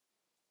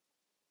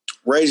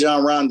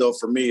 Rajon Rondo,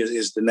 for me,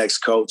 is the next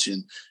coach.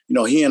 And,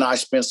 he and I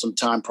spent some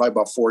time probably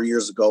about 4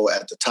 years ago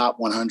at the top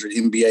 100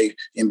 NBA,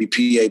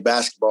 NBPA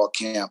basketball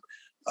camp,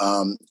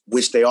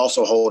 which they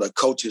also hold a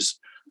coaches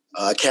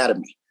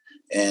academy.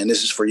 And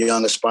this is for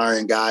young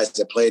aspiring guys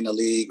that played in the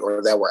league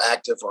or that were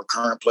active or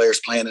current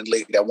players playing in the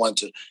league that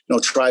wanted to,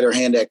 try their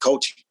hand at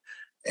coaching.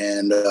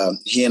 And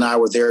he and I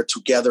were there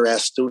together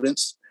as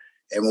students.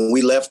 And when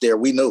we left there,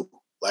 we knew,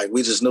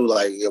 we just knew,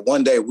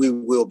 one day we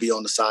will be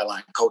on the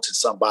sideline coaching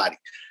somebody.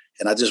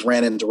 And I just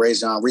ran into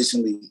Rajon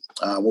recently.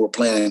 We were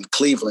playing in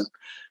Cleveland,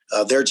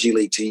 their G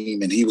League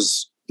team, and he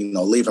was,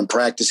 leaving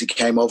practice. He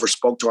came over,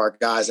 spoke to our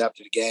guys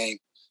after the game,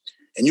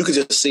 and you could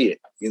just see it.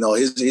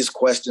 His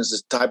questions,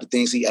 the type of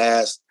things he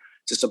asked,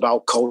 just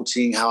about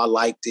coaching, how I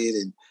liked it,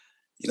 and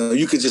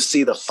you could just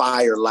see the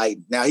fire light.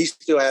 Now he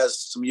still has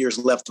some years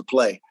left to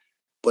play,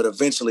 but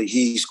eventually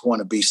he's going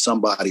to be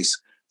somebody's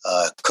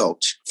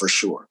coach for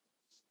sure.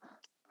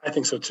 I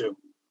think so too.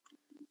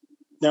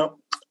 Now,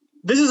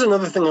 this is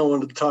another thing I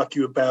wanted to talk to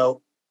you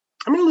about.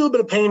 I'm in a little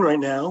bit of pain right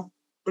now,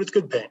 but it's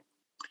good pain.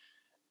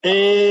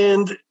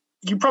 And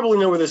you probably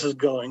know where this is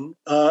going.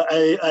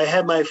 I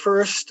had my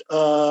first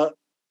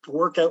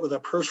workout with a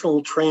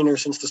personal trainer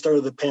since the start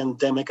of the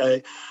pandemic.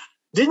 I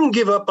didn't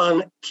give up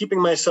on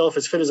keeping myself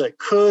as fit as I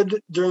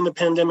could during the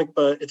pandemic,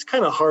 but it's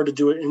kind of hard to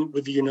do it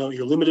with,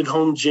 your limited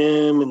home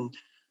gym and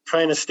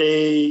trying to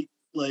stay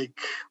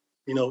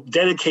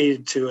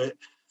dedicated to it.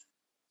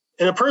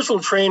 And a personal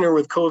trainer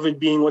with COVID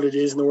being what it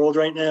is in the world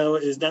right now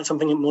is not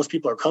something that most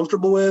people are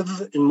comfortable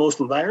with in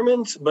most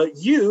environments. But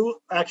you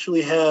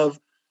actually have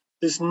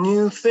this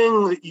new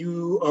thing that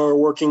you are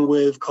working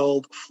with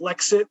called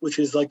Flexit, which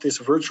is like this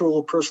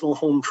virtual personal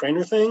home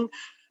trainer thing.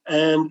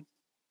 And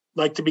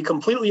to be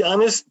completely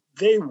honest,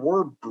 they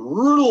were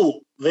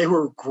brutal. They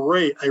were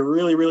great. I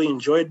really, really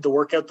enjoyed the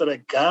workout that I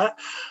got.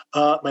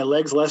 My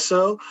legs less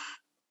so.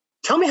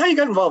 Tell me how you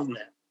got involved in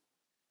that.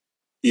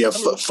 Yeah,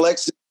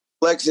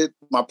 Flexit,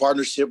 my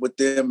partnership with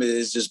them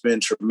has just been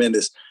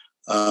tremendous.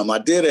 I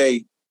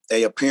did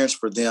a appearance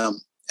for them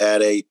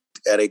at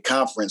a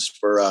conference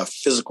for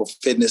physical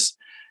fitness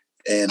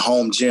and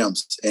home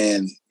gyms.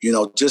 And,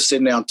 just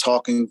sitting down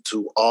talking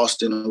to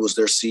Austin, who was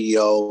their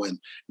CEO, and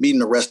meeting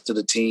the rest of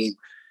the team,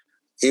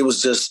 it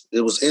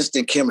was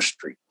instant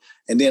chemistry.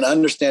 And then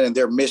understanding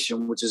their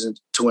mission, which is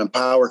to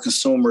empower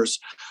consumers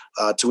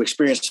to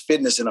experience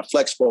fitness in a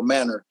flexible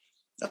manner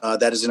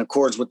that is in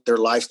accordance with their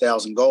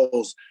lifestyles and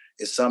goals,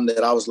 is something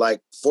that I was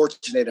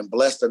fortunate and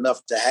blessed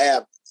enough to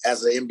have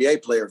as an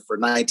NBA player for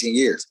 19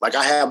 years.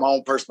 I have my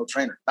own personal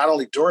trainer, not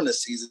only during the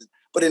season,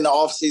 but in the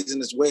off season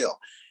as well.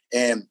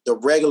 And the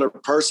regular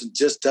person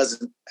just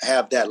doesn't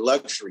have that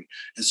luxury.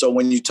 And so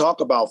when you talk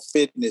about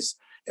fitness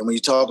and when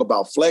you talk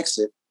about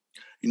Flexit,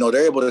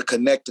 they're able to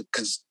connect the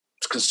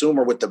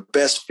consumer with the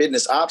best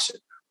fitness option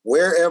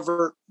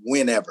wherever,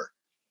 whenever.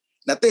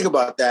 Now think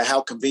about that,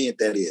 how convenient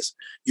that is.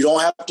 You don't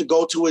have to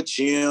go to a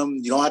gym.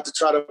 You don't have to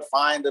try to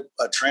find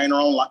a trainer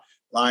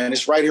online.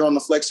 It's right here on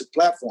the Flexit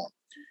platform.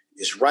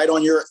 It's right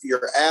on your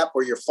app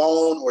or your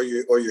phone or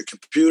your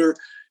computer.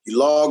 You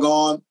log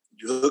on,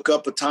 you hook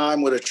up a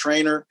time with a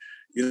trainer,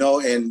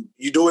 and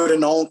you do it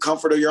in the own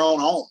comfort of your own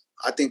home.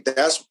 I think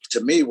that's,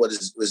 to me, what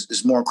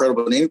is more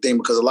incredible than anything,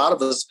 because a lot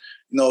of us,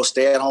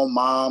 stay-at-home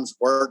moms,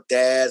 work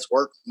dads,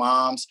 work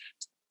moms,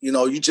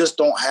 you just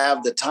don't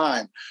have the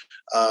time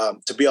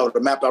to be able to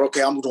map out,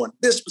 okay, I'm doing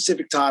this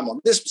specific time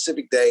on this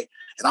specific day,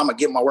 and I'm going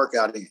to get my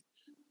workout in.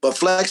 But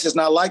Flex is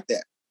not like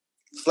that.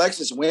 Flex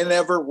is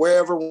whenever,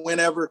 wherever,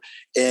 whenever,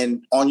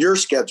 and on your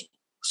schedule.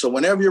 So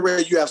whenever you're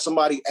ready, you have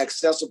somebody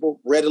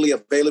accessible, readily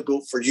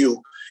available for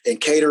you,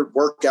 and catered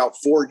workout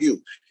for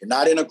you. You're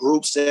not in a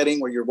group setting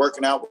where you're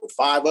working out with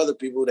 5 other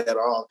people that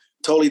are on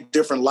totally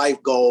different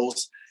life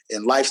goals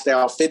and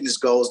lifestyle fitness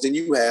goals than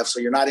you have. So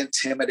you're not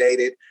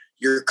intimidated.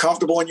 You're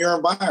comfortable in your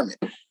environment.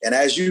 And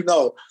as you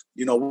know,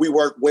 we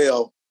work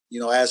well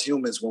as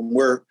humans when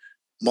we're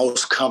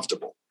most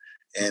comfortable.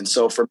 And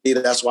so for me,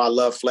 that's why I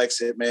love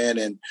Flex It, man.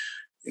 And,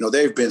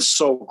 they've been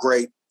so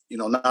great,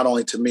 not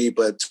only to me,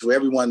 but to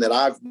everyone that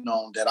I've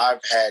known that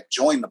I've had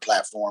join the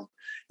platform.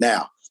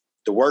 Now,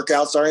 the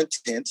workouts are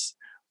intense,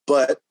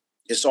 but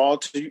it's all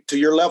to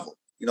your level.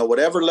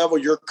 Whatever level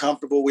you're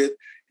comfortable with,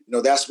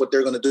 that's what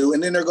they're going to do.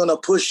 And then they're going to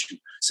push you.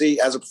 See,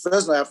 as a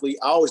professional athlete,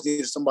 I always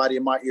needed somebody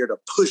in my ear to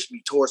push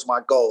me towards my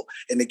goal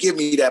and to give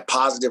me that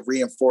positive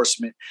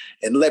reinforcement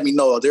and let me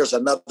know there's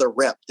another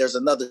rep, there's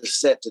another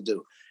set to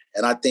do.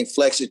 And I think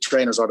Flex It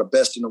trainers are the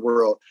best in the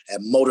world at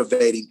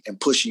motivating and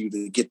pushing you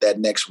to get that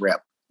next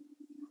rep.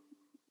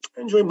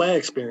 I enjoyed my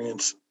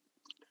experience.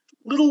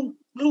 Little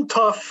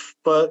tough,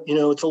 but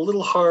it's a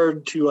little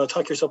hard to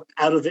talk yourself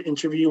out of the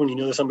interview when you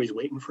know that somebody's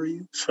waiting for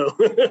you. So,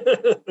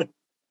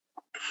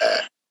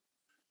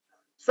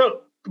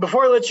 so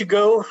before I let you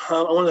go,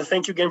 I want to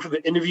thank you again for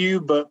the interview.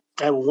 But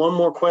I have one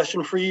more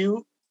question for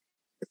you.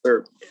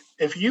 Sure.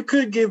 If you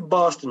could give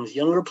Boston's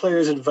younger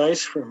players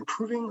advice for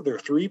improving their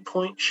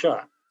 3-point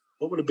shot,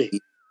 what would it be?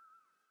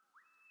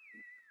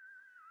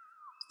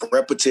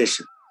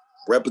 Repetition.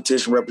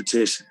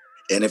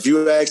 And if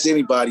you ask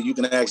anybody, you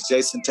can ask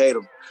Jason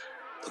Tatum,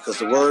 because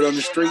the word on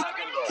the street,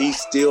 he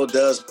still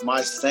does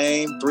my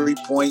same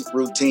 3-point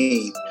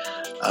routine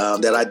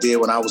that I did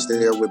when I was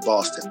there with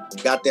Boston.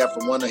 Got that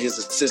from one of his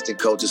assistant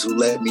coaches who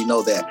let me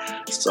know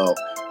that. So,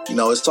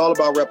 it's all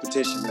about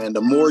repetition, man.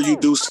 The more you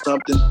do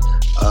something,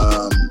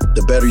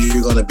 the better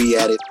you're going to be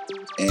at it.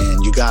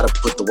 And you got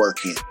to put the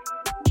work in.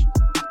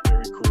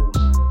 Very cool.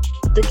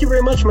 Thank you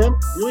very much, man.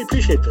 Really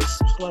appreciate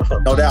this. It's a lot of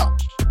fun. No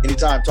doubt.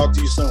 Anytime. Talk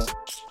to you soon. All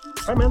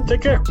right, man.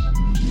 Take care.